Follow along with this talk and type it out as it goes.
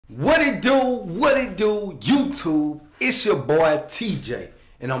What it do, YouTube? It's your boy TJ,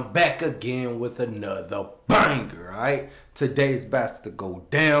 and I'm back again with another banger, alright? Today's about to go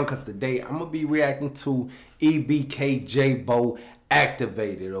down, because today I'm going to be reacting to EBK Jaaybo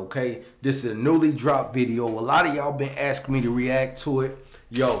Activated, okay? This is a newly dropped video. A lot of y'all been asking me to react to it.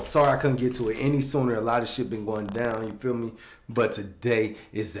 Yo, sorry I couldn't get to it any sooner. A lot of shit been going down, you feel me? But today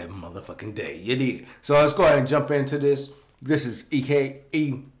is that motherfucking day. It is. So let's go ahead and jump into this. This is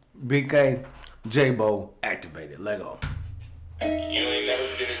EBK Jaaybo Activated. Let go. You ain't never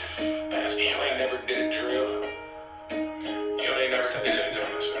did it. You ain't never did a drill. You ain't never did it.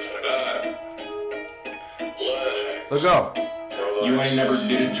 Let go. You ain't never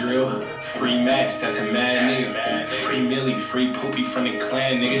did a drill. Free Max, that's a mad nigga. Free Millie, free Poopy from the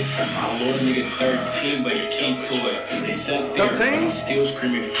clan, nigga. My little nigga 13, but he keep to it. It's up there, but I'm still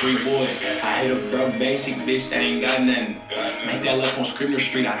screaming free boy. I hit a broke basic bitch that ain't got nothing. Make that left on Scribner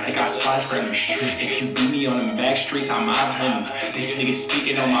Street, I think I spot something. If you beat me on them back streets, I'm out hunting. This nigga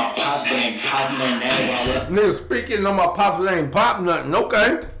speaking on my pops, but ain't popping nothing. Nigga speaking on my pops, but ain't popping nothing,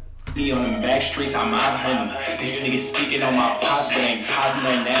 okay? Me on them back streets, I'm out hunting. This nigga speaking on my pops, but ain't popping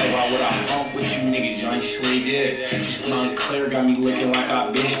on that. Why would I funk with you niggas? You ain't slid yet. This Montclair got me looking like I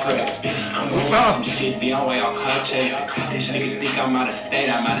bench press. I'm going some shit down while y'all clout chasing. This nigga think I'm out of state,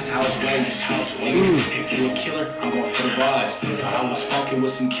 I'm out his house waiting. Nigga, if you a killer, I'm going for the vibes. Thought I was fucking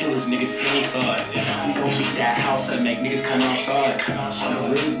with some killers, niggas skin inside. We gon' beat that house up, make niggas come outside. On the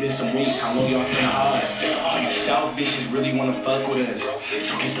river's been some weeks, how long y'all finna hide? All you South bitches really wanna fuck with us.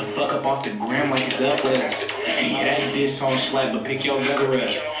 So get the fuck up off the gram like it's up with us. And yeah, that diss on slap, but pick your brother up.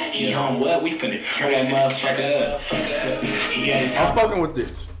 He on what? We finna tear that motherfucker up. I'm fucking with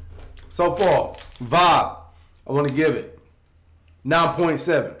this. So far, vibe, I want to give it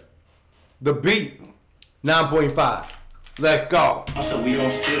 9.7. The beat, 9.5. Let go. So we gon'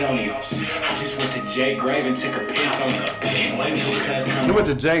 sit on you. I just went to Jay Grave and took a piss on you. Can't wait till cuz come. You went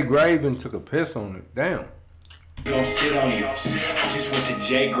to Jay Grave and took a piss on it. Damn. Gonna sit on you. I just went to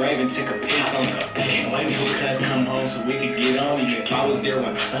Jay Grave and took a piss on you. Can't wait till cuz come home so we could get on you. If I was there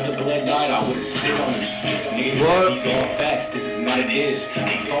when under blood died, I would've spit on you. Nigga, these all facts, this is not it is.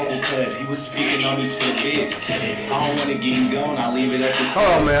 Ain't vocal cuz he was speaking on me to the biz. If I don't wanna get him going, I'll leave it up to hold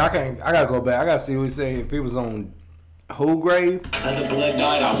on, man, I gotta go back. I gotta see what he say. If he was on who grave? Under blood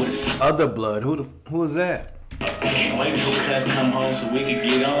died, I would've other blood. Who is that? Can't wait till cuz come home so we could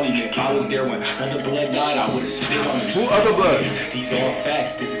get on you. If I was there when under blood died, I would've spit on you. Who other blood? These all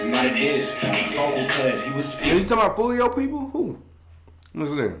facts, this is not it is. Ain't vocal cuz he was speaking. Are you talking about Fulio people? Who?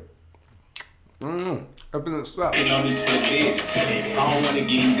 What's there? Up in the spot. On me to the biz. If I don't wanna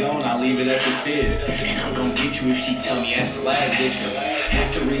get him going, I'll leave it up to sis. And I'm gonna get you if she tell me that's the last victim.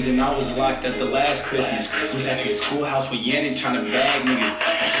 That's the reason I was locked up the last Christmas. Was at the schoolhouse with Yannin trying to bag niggas.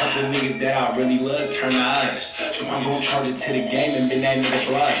 A couple niggas that I really love turn the eyes. So I'm gonna charge it to the game and been that nigga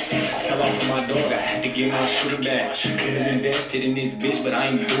blind. I fell off of my dog, I had to get my shooter back. Could've invested in this bitch, but I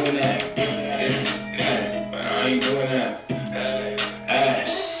ain't doing that. But I ain't doing that.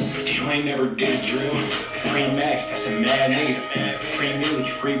 You ain't never did a drill. Free Max, that's a mad nigga. Free Millie,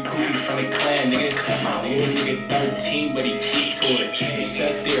 free Poopy from the clan, nigga. My little nigga 13, but he keep to it. It's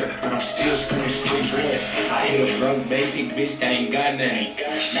up there, but I'm still screaming free boy. I hit a broke basic bitch that ain't got nothing.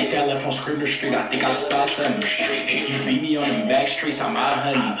 Make that left on Scribner Street, I think I spot something. If you beat me on them back streets, I'm out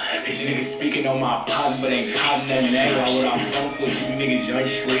hunting. This nigga speaking on my pops, but ain't popping nothing. Why would I funk with you niggas? You ain't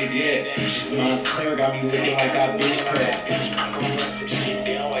slid yet. This Montclair got me looking like I bench press. I'm gonna run some shit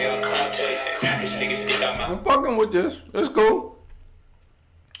down while y'all clout chasing. This nigga think I'm I'm fucking with this. It's cool.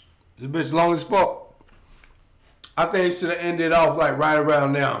 This bitch long as fuck. I think he should have ended off like right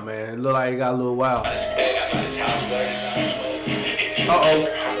around now, man. It look like he got a little wild.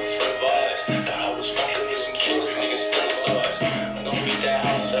 Uh-oh.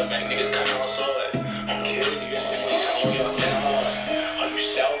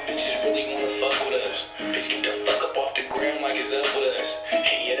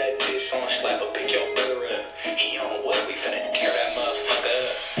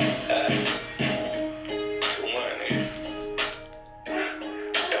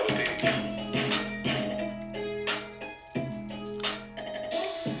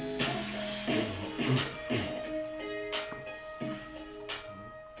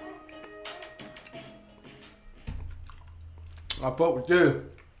 I fuck with this.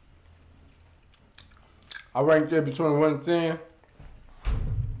 I ranked it between 1 and 10.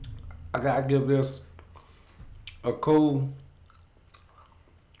 I gotta give this a cool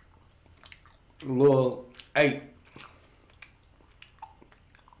little 8.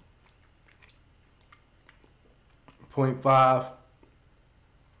 0.5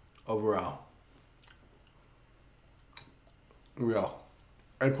 overall. Real.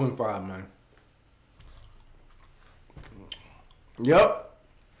 8.5, man. Yep.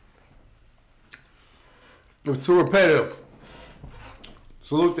 It was too repetitive.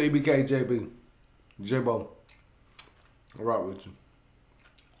 Salute to EBK Jaaybo. I rock with you.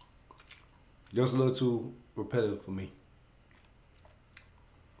 Just a little too repetitive for me.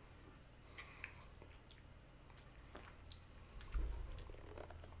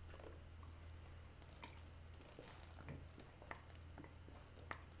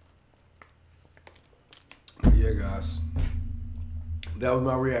 Yeah, guys. That was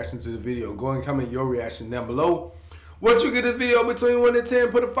my reaction to the video. Go and comment your reaction down below. What you get the video between 1 and 10?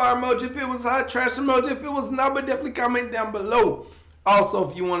 Put a fire emoji if it was hot, trash emoji if it was not, but definitely comment down below. Also,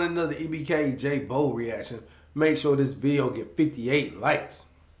 if you want another EBK Jaaybo reaction, make sure this video get 58 likes.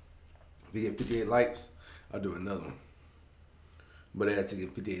 If you get 58 likes, I'll do another one. But it has to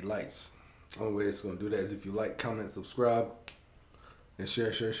get 58 likes. Only way it's going to do that is if you like, comment, subscribe, and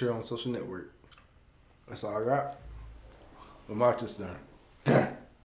share on social network. That's all I got. I'm out this time.